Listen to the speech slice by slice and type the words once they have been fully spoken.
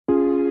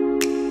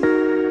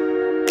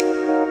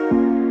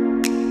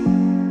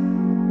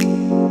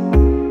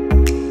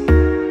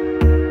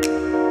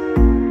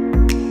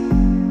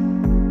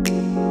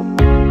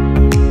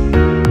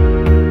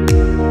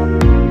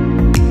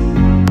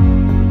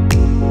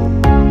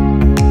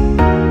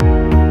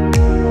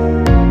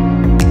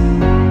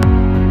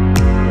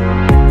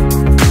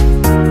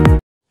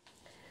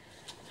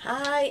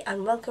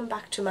and welcome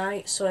back to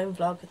my sewing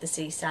vlog with the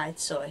Seaside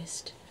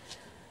Sewist.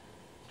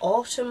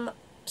 Autumn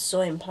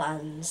sewing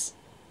plans.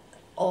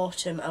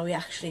 Autumn, are we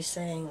actually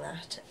saying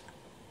that?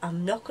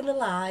 I'm not gonna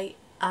lie,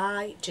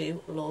 I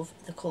do love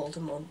the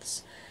colder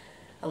months.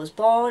 I was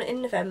born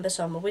in November,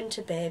 so I'm a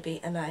winter baby,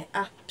 and I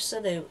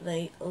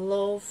absolutely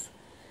love.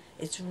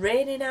 It's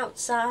raining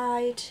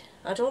outside.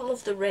 I don't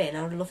love the rain,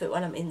 I love it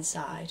when I'm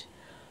inside,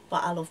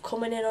 but I love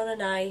coming in on a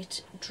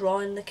night,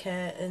 drawing the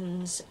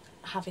curtains,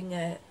 having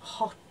a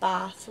hot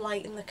bath,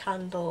 lighting the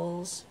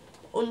candles,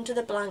 under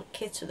the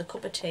blankets with a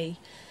cup of tea.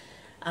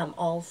 I'm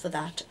all for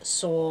that.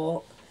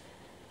 So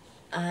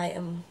I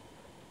am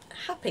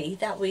happy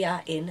that we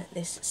are in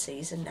this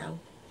season now.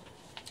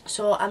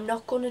 So I'm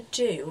not going to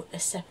do a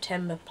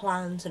September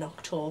plans, an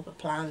October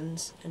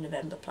plans, a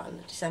November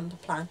plan, a December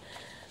plan.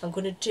 I'm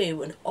going to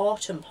do an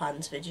autumn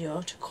plans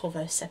video to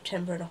cover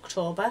September and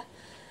October,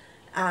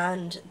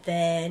 and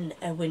then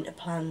a winter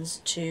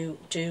plans to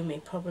do me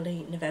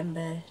probably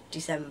November,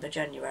 December,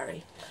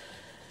 January.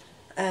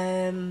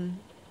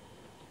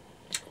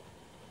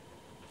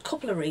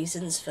 Couple of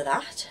reasons for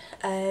that.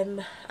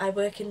 I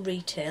work in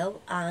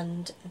retail,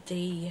 and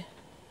the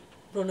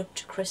run up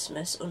to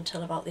Christmas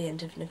until about the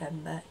end of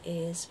November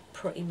is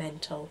pretty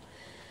mental.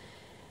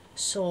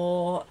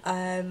 So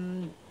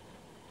that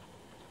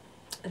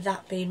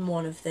being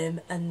one of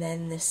them, and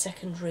then the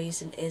second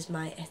reason is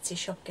my Etsy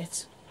shop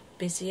gets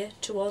busier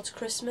towards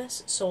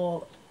Christmas,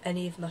 so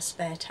any of my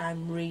spare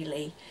time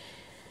really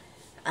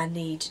I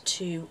need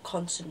to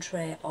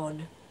concentrate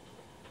on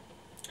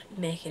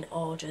making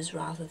orders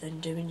rather than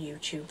doing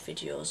YouTube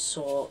videos.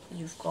 So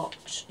you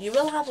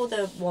will have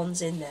other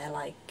ones in there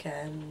like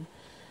a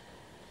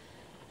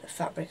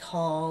fabric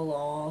haul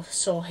or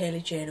Sew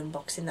Hayley Jane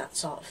unboxing, that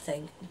sort of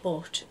thing,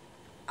 but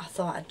I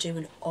thought I'd do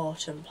an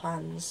autumn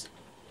plans.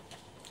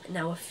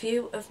 Now a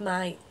few of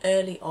my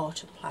early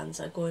autumn plans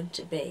are going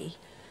to be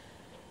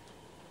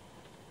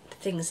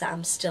things that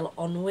I'm still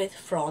on with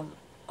from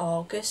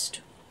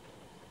August,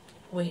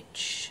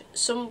 which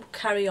some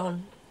carry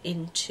on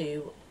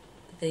into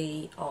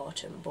the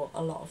autumn, but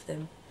a lot of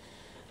them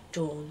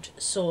don't.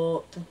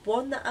 So the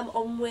one that I'm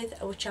on with,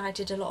 which I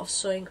did a lot of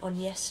sewing on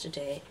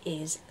yesterday,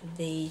 is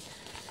the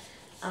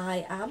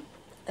I Am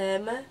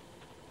Irma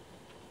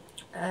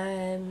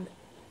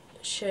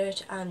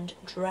shirt and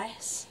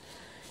dress.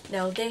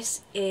 Now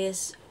this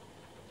is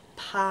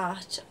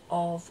part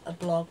of a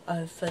blog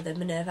for the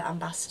Minerva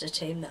ambassador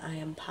team that I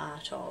am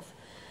part of.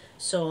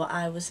 So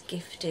I was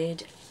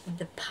gifted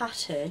the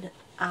pattern,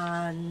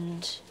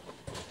 and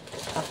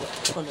I've got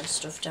a ton of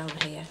stuff down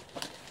here.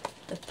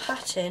 The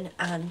pattern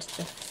and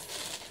the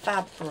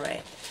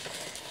fabric.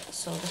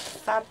 So the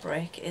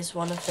fabric is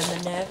one of the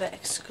Minerva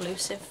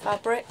Exclusive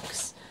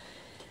fabrics,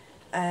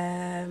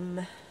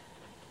 and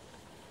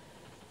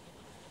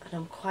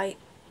I'm quite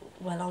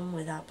well on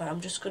with that, but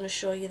I'm just going to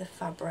show you the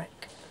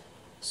fabric.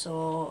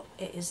 So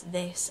it is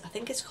this, I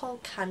think it's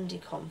called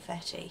Candy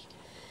Confetti,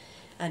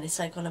 and it's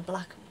like on a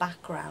black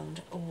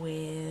background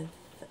with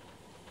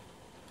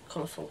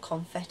colourful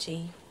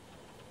confetti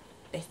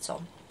bits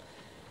on.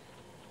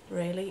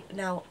 Really,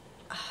 now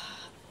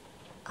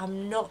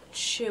I'm not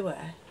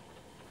sure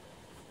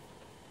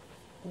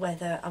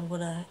whether I'm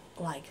gonna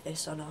like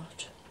this or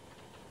not.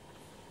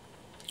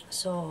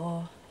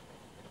 So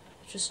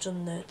I've just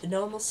done the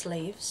normal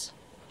sleeves.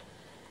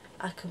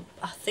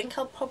 I think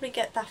I'll probably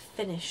get that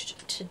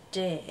finished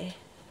today.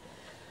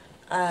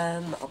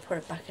 I'll put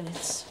it back in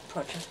its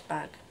project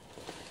bag.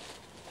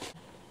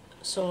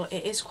 So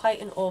it is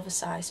quite an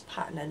oversized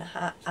pattern, and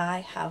I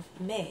have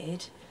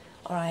made,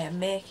 or I am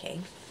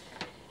making,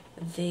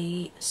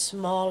 the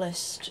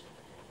smallest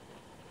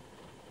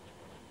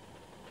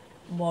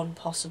one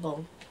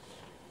possible.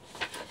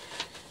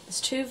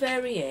 There's two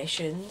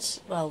variations,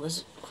 well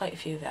there's quite a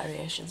few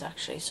variations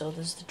actually. So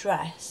there's the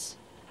dress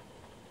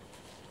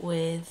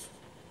with,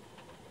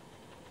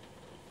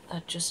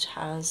 that just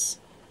has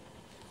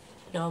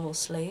normal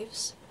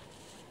sleeves,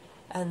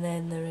 and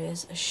then there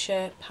is a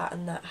shirt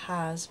pattern that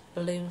has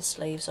balloon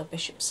sleeves or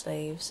bishop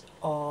sleeves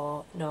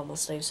or normal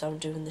sleeves. So I'm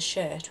doing the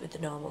shirt with the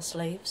normal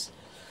sleeves,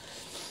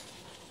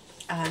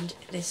 and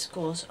this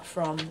goes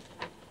from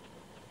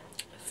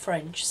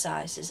French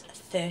sizes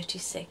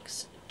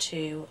 36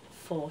 to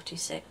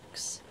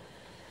 46.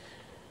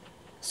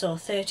 So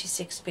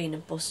 36 being a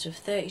bust of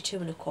 32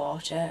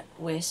 1/4,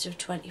 waist of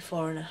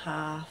 24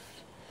 1/2,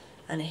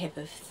 and a hip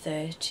of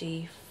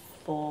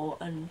 34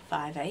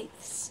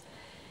 5/8,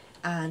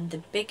 and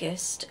the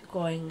biggest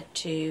going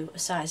to a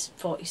size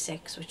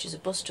 46, which is a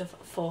bust of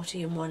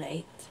 40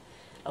 1/8,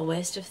 a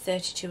waist of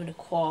 32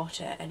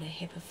 1/4, and a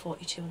hip of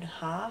 42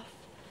 1/2.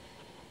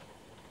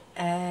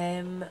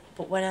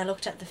 But when I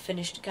looked at the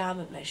finished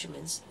garment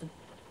measurements, the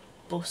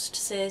bust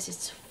says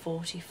it's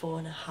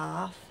 44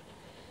 1/2,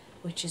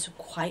 which is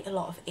quite a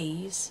lot of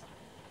ease.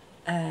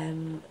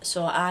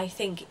 So I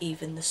think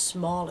even the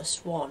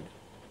smallest one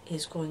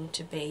is going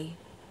to be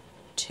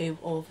too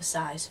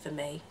oversized for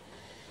me.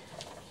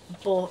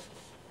 But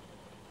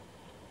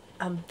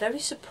I'm very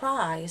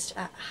surprised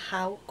at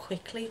how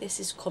quickly this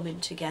is coming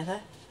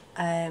together.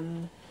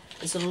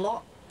 there's a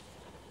lot.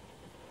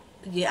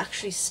 You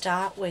actually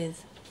start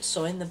with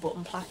sewing the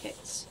button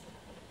plackets,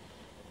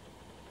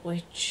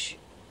 which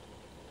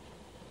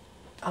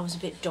I was a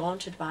bit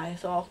daunted by. I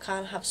thought, I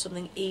can't have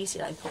something easy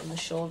like putting the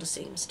shoulder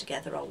seams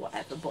together or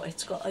whatever, but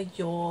it's got a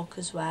yoke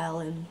as well,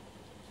 and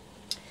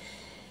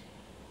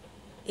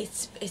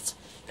it's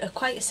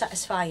quite a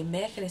satisfying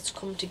make, and it's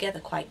come together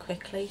quite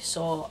quickly.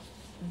 So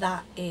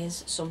that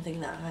is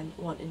something that I'm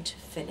wanting to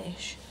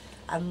finish.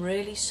 I'm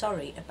really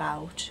sorry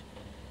about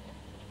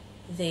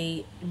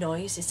the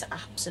noise. It's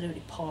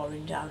absolutely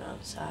pouring down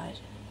outside.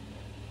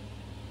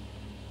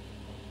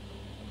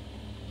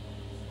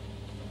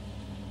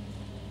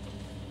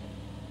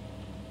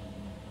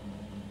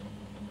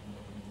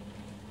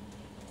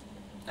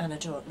 And I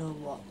don't know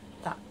what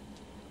that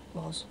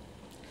was.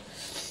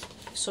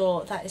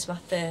 So that is my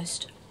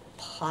first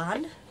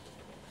plan.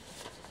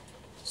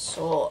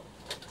 So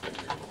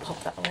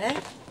pop that away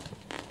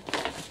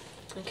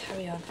and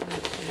carry on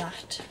with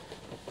that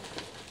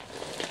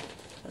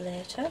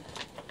later.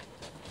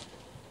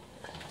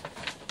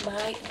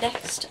 My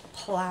next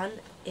plan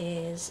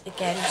is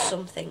again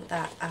something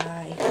that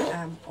I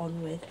am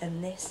on with,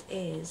 and this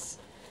is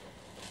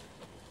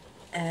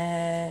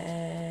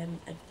a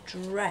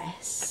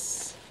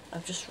dress.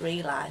 I've just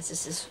realised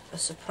this is a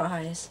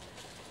surprise.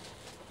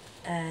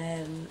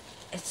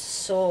 It's a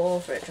sew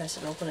over it dress.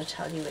 I'm not going to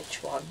tell you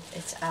which one.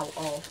 It's out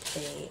of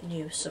the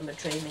new Summer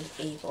Dreaming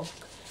ebook,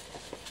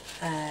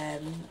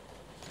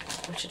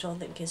 which I don't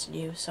think is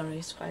new, sorry,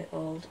 it's quite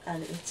old,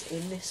 and it's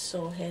in this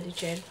So Hayley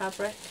Jane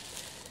fabric,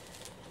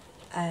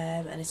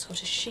 and it's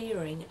got a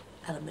shearing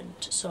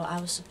element. So I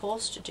was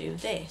supposed to do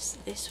this.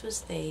 This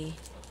was the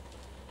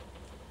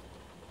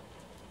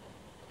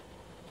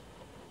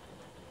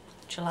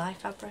July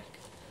fabric,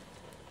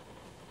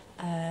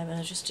 and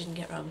I just didn't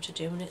get around to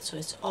doing it, so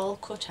it's all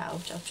cut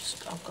out.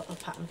 I've got the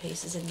pattern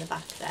pieces in the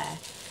back there,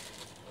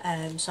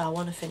 so I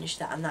want to finish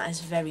that, and that is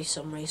very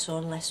summery. So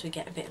unless we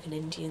get a bit of an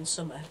Indian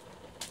summer,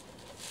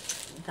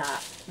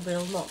 that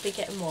will not be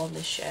getting warm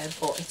this year,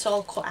 but it's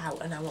all cut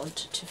out and I want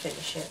to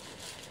finish it.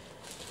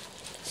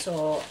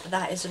 So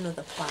that is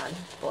another plan,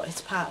 but it's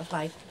part of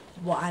like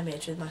what I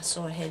made with my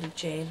So Hayley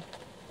Jane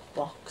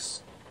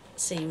box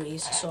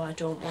series, so I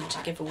don't want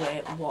to give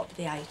away what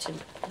the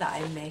item that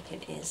I'm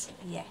making is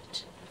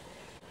yet.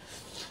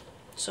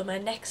 So my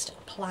next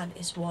plan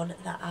is one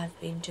that I've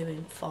been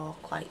doing for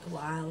quite a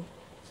while.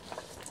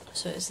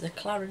 So it's the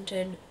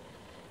Clarendon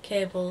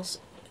Cables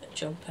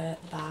jumper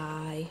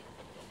by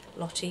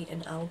Lottie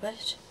and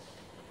Albert.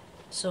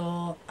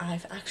 So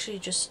I've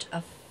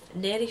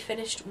nearly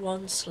finished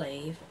one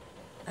sleeve,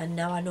 and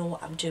now I know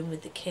what I'm doing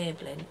with the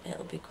cabling.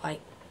 It'll be quite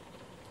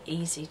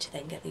easy to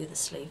then get the other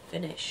sleeve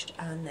finished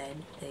and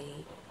then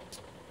the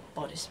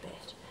bodice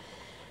bit.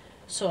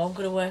 So I'm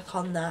going to work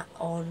on that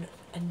on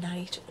a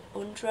night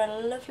under a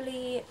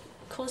lovely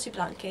cosy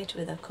blanket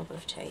with a cup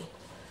of tea.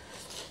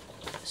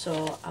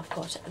 So I've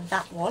got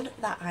that one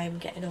that I'm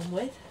getting on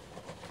with.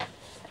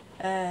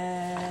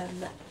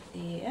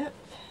 Yep.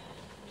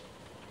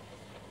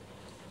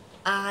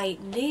 I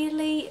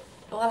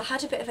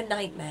had a bit of a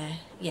nightmare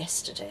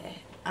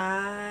yesterday.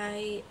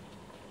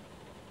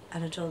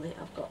 And I don't think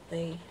I've got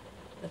the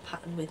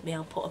pattern with me.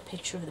 I'll put a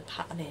picture of the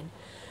pattern in.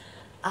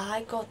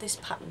 I got this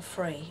pattern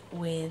free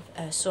with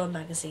a sewing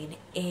magazine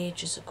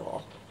ages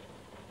ago,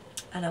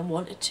 and I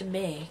wanted to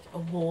make a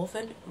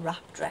woven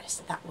wrap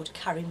dress that would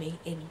carry me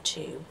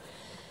into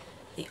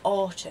the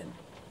autumn,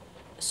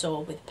 so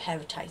with a pair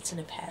of tights and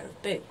a pair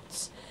of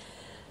boots.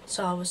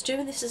 So I was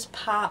doing this as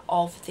part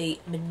of the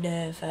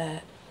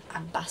Minerva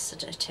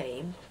ambassador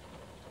team.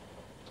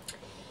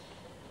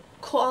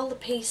 Cut all the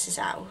pieces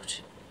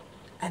out,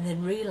 and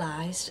then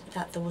realised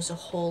that there was a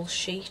whole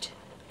sheet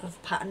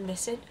of pattern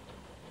missing.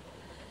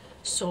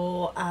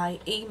 So I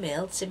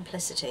emailed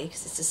Simplicity,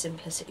 because it's a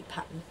Simplicity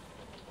pattern.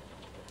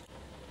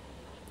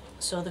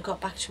 So they got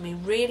back to me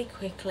really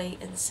quickly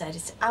and said,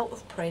 it's out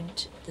of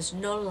print, there's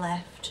none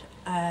left.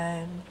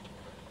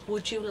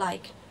 Would you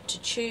like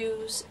to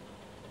choose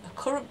a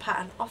current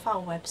pattern off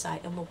our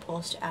website and we'll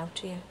post it out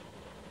to you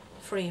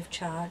free of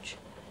charge?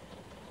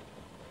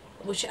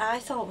 Which I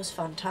thought was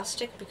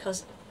fantastic,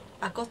 because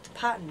I got the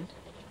pattern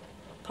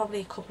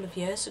probably a couple of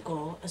years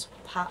ago as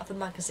part of a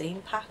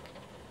magazine pack.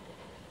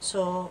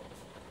 So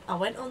I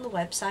went on the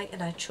website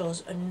and I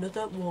chose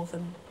another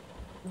woven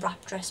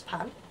wrap dress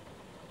pattern,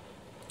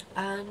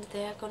 and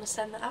they're going to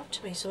send that out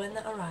to me. So when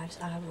that arrives,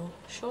 I will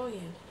show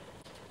you.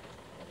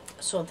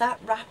 So that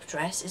wrap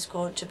dress is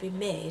going to be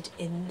made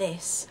in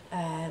this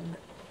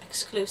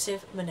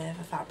exclusive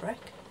Minerva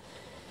fabric,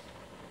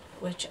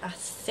 which I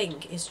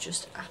think is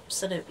just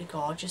absolutely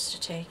gorgeous to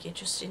take you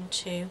just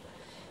into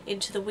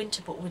the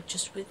winter, but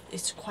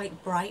it's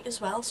quite bright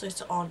as well. So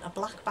it's on a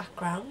black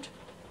background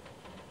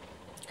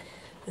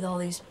with all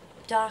these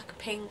dark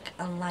pink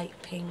and light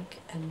pink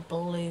and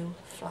blue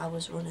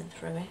flowers running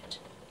through it.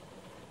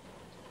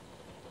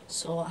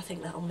 So I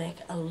think that'll make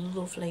a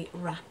lovely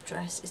wrap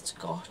dress. It's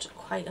got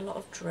quite a lot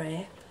of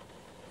drape.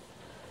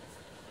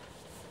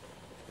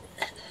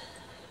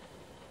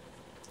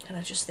 and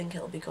I just think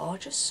it'll be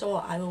gorgeous. So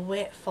I will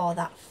wait for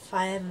that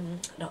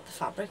not the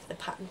fabric, the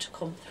pattern to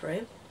come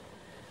through.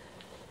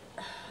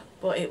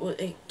 But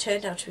it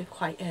turned out to be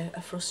quite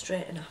a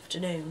frustrating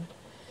afternoon.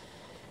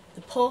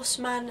 The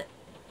postman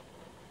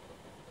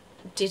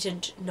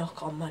didn't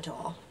knock on my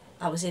door.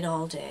 I was in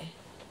all day,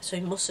 so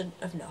he mustn't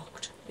have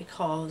knocked,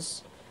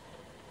 because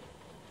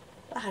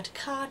I had a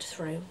card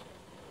through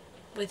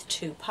with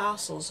 2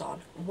 parcels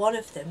on, one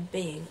of them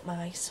being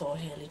my So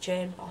Hayley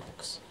Jane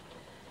box.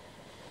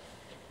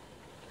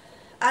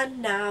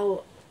 And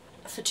now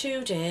for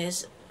 2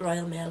 days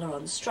Royal Mail are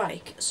on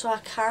strike, so I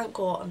can't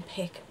go and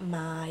pick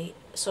my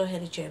So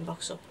Hayley Jane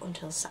box up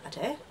until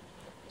Saturday.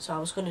 So I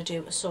was going to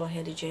do a So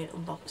Hayley Jane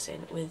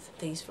unboxing with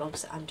these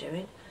vlogs that I'm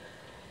doing,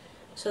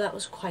 so that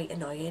was quite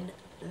annoying.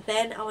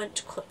 Then I went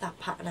to cut that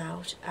pattern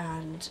out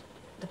and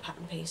the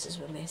pattern pieces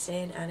were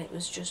missing, and it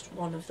was just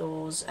one of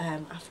those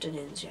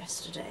afternoons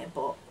yesterday,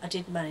 but I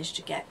did manage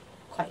to get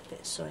quite a bit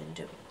of sewing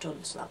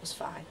done, so that was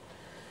fine.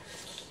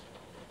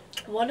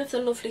 One of the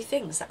lovely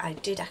things that I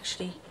did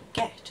actually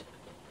get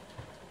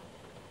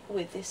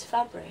with this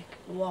fabric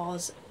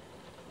was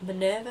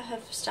Minerva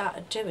have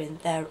started doing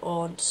their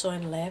own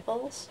sewing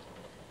labels.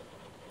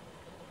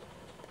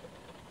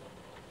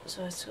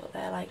 So it's got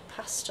their like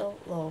pastel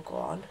logo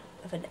on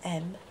of an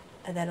M,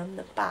 and then on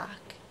the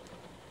back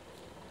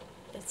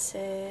it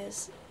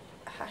says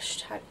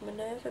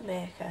 #Minerva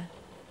Maker.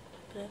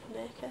 Minerva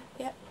Maker?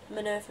 Yep,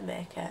 Minerva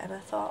Maker. And I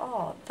thought,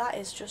 oh, that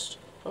is just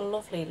a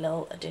lovely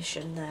little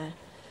addition there.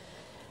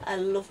 I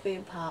love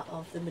being part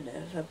of the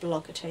Minerva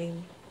blogger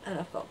team, and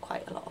I've got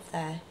quite a lot of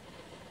their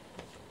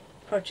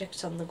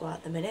projects on the go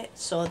at the minute,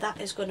 so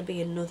that is going to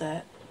be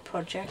another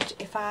project.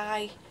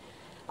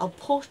 I'll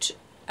put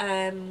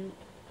I'll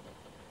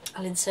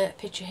insert a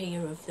picture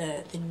here of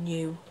the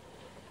new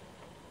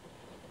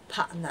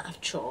pattern that I've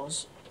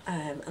chose,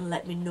 and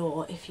let me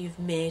know if you've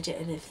made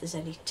it and if there's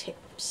any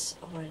tips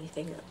or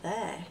anything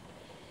there.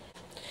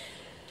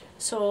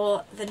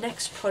 So the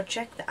next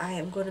project that I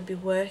am going to be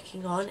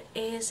working on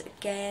is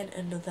again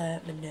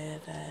another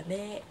Minerva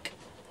make,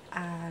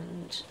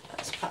 and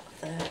that's part of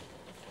the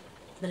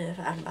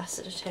Minerva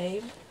Ambassador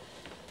team,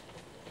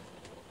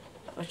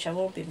 which I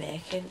won't be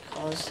making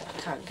because I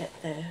can't get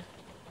the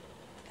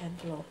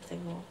envelope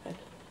thing open.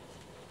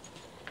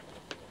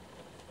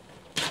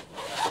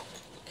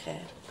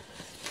 Okay,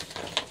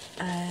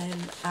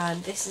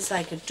 and this is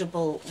like a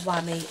double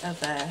whammy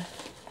of a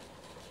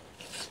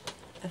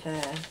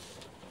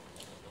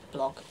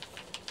blog.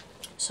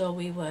 So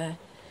we were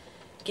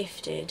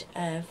gifted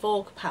a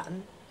Vogue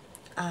pattern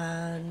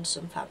and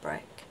some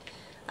fabric,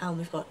 and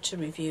we've got to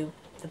review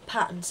the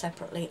pattern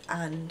separately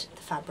and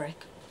the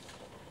fabric.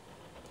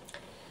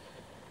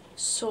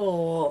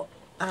 So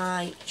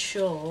I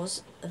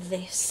chose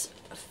this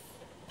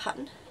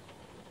pattern,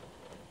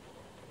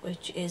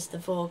 which is the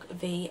Vogue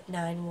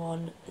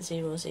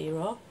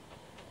V9100,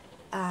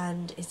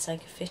 and it's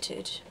like a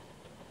fitted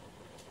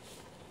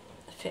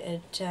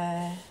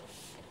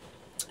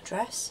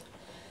dress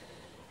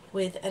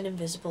with an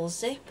invisible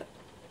zip,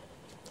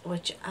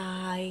 which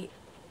I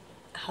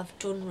have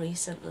done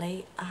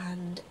recently,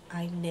 and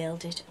I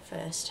nailed it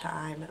first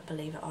time,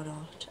 believe it or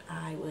not.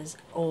 I was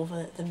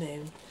over the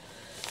moon.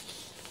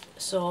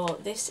 So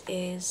this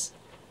is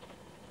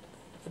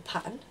the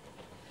pattern,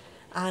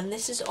 and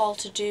this is all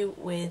to do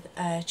with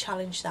a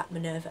challenge that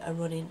Minerva are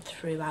running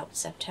throughout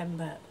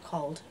September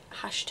called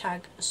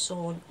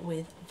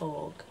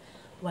 #SewnWithVogue,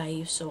 where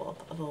you sew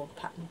up a Vogue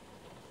pattern.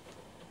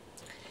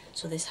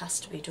 So this has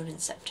to be done in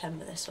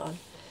September, this one.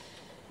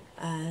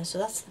 So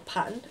that's the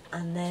pattern,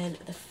 and then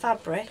the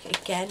fabric,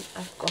 again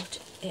I've got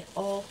it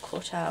all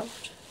cut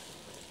out,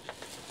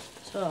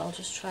 so I'll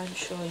just try and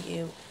show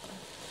you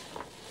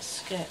a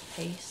skirt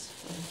piece.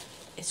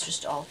 It's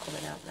just all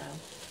coming out now.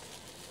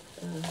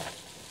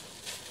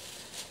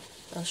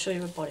 I'll show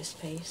you a bodice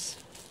piece.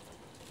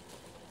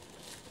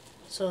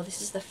 So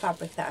this is the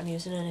fabric that I'm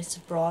using, and it's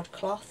a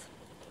broadcloth,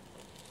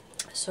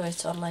 so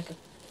it's on like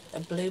a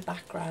blue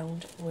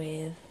background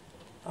with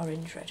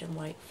orange, red and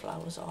white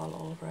flowers all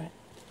over it.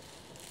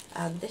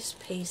 And this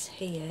piece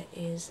here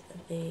is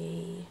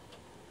the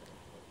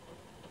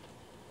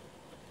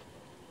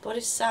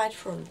bodice side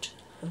front.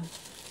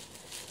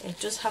 It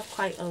does have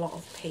quite a lot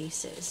of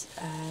pieces,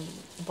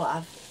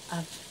 but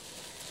I've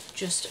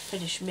just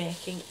finished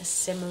making a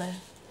similar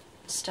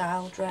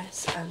style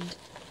dress, and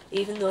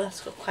even though that's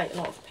got quite a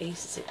lot of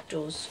pieces, it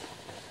does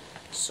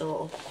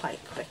sew up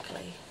quite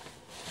quickly.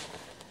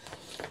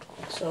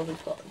 So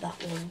we've got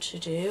that one to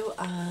do,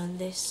 and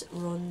this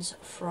runs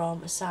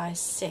from a size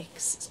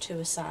 6 to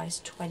a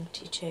size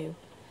 22.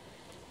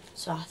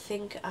 So I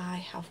think I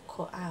have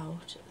cut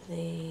out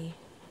the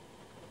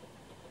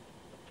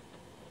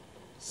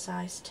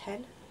size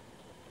 10.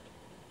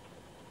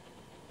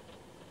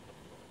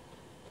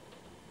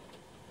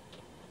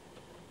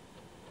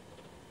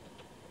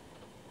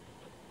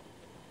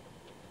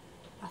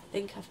 I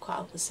think I've cut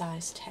out the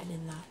size 10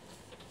 in that.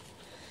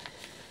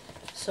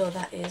 So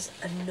that is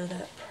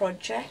another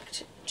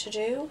project to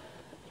do.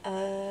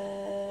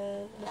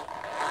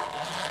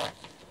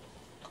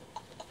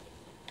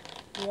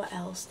 what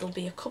else? There'll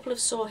be a couple of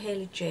Sew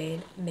Hayley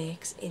Jane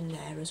makes in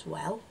there as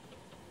well.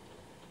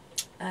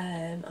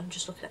 I'm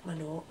just looking at my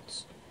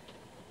notes,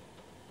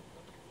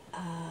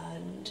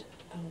 and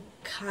I'm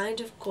kind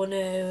of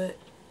gonna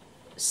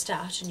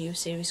start a new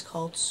series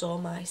called Sew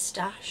My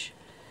Stash,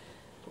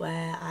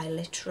 where I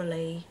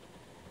literally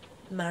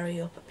marry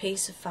up a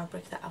piece of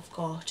fabric that I've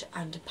got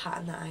and a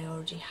pattern that I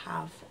already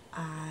have,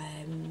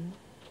 and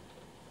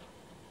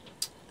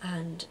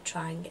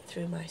try and get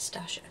through my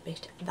stash a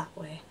bit that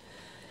way.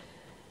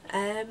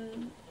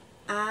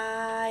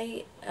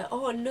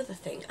 Another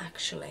thing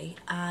actually,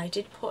 I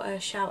did put a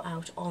shout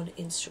out on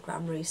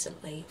Instagram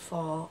recently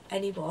for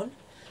anyone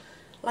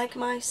like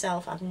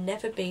myself. I've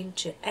never been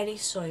to any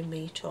sewing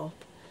meetup.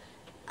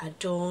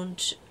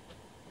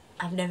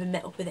 I've never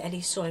met up with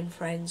any sewing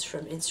friends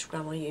from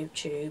Instagram or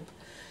YouTube,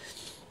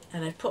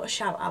 and I've put a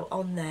shout out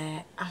on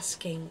there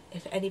asking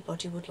if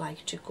anybody would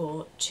like to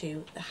go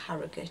to the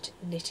Harrogate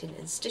Knitting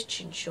and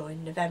Stitching Show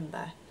in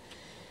November.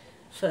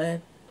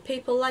 For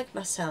people like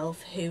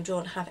myself who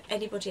don't have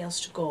anybody else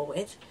to go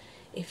with,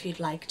 if you'd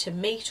like to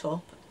meet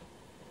up,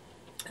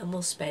 and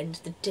we'll spend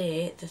the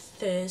day, the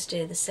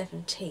Thursday the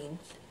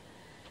 17th,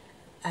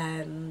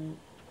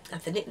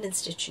 at the Knitting and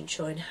Stitching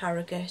Show in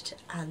Harrogate,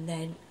 and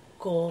then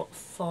go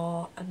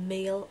for a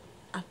meal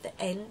at the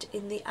end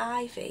in the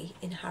Ivy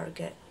in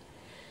Harrogate.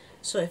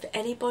 So if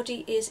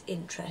anybody is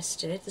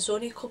interested, there's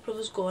only a couple of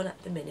us going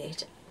at the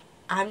minute.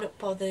 I'm not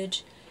bothered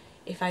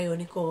if I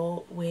only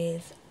go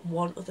with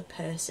one other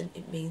person.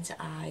 It means that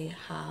I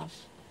have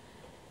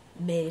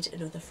made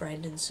another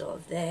friend and sort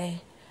of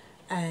there.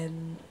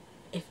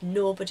 If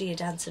nobody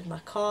had answered my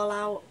call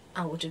out,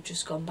 I would have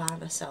just gone by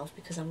myself,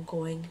 because I'm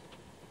going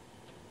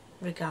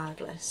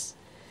regardless.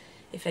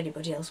 If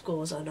anybody else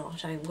goes or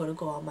not, I'm going to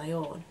go on my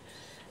own.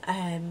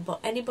 But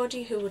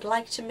anybody who would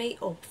like to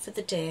meet up for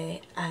the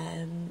day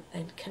and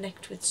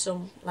connect with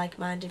some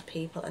like-minded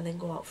people and then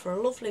go out for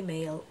a lovely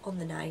meal on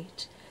the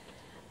night,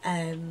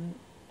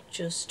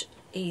 just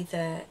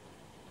either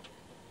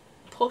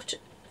put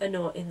a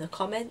note in the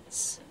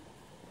comments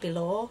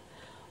below,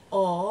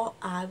 or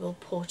I will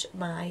put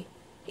my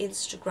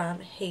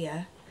Instagram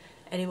here.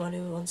 Anyone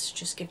who wants to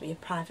just give me a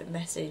private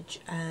message,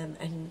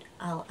 and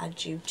I'll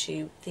add you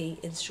to the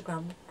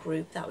Instagram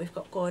group that we've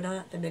got going on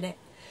at the minute.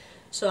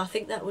 So I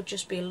think that would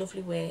just be a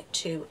lovely way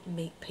to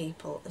meet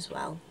people as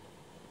well.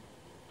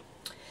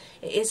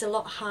 It is a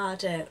lot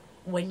harder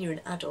when you're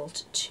an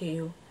adult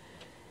to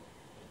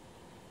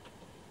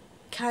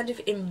kind of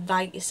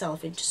invite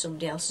yourself into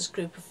somebody else's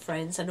group of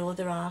friends. I know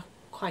there are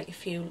quite a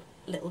few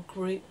little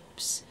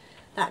groups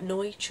that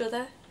know each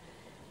other,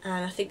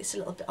 and I think it's a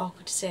little bit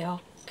awkward to say, oh,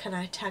 can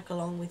I tag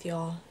along with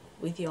your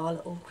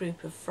little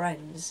group of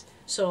friends?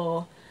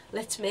 So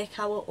let's make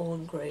our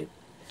own group.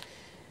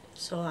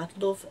 So I'd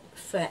love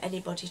for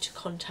anybody to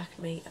contact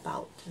me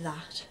about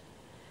that.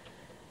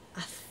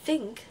 I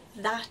think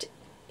that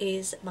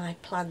is my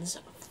plans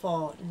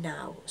for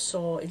now.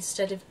 So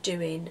instead of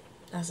doing,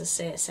 as I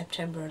say,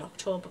 September and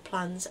October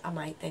plans, I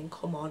might then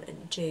come on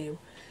and do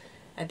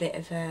a bit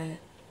of a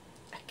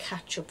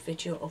catch-up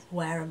video of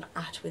where I'm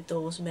at with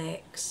those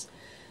makes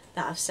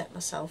that I've set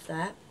myself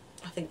there.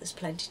 I think there's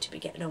plenty to be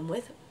getting on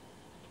with.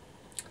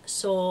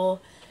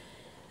 So,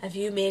 have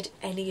you made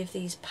any of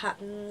these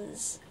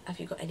patterns? Have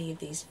you got any of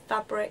these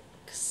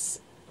fabrics?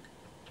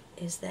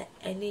 Is there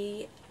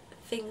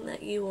anything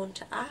that you want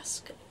to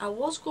ask? I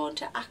was going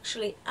to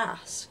actually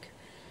ask,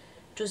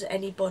 does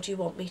anybody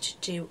want me to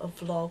do a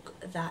vlog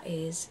that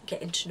is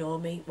getting to know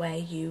me, where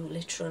you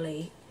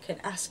literally can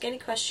ask any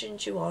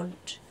questions you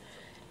want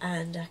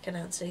and I can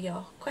answer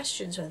your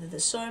questions, whether they're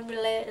sewing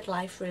related,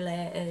 life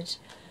related,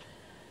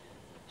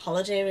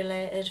 holiday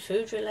related,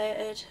 food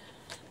related,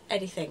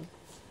 anything.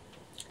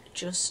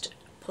 Just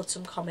put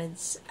some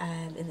comments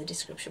in the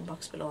description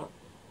box below.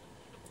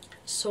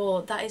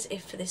 So that is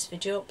it for this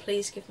video.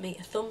 Please give me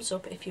a thumbs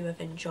up if you have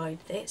enjoyed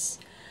this,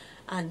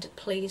 and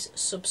please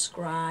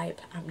subscribe.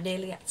 I'm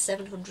nearly at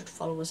 700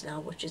 followers now,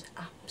 which is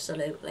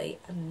absolutely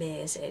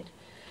amazing.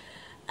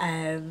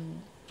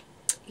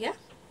 Yeah,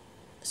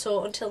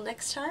 so until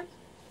next time,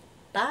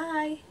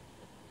 bye.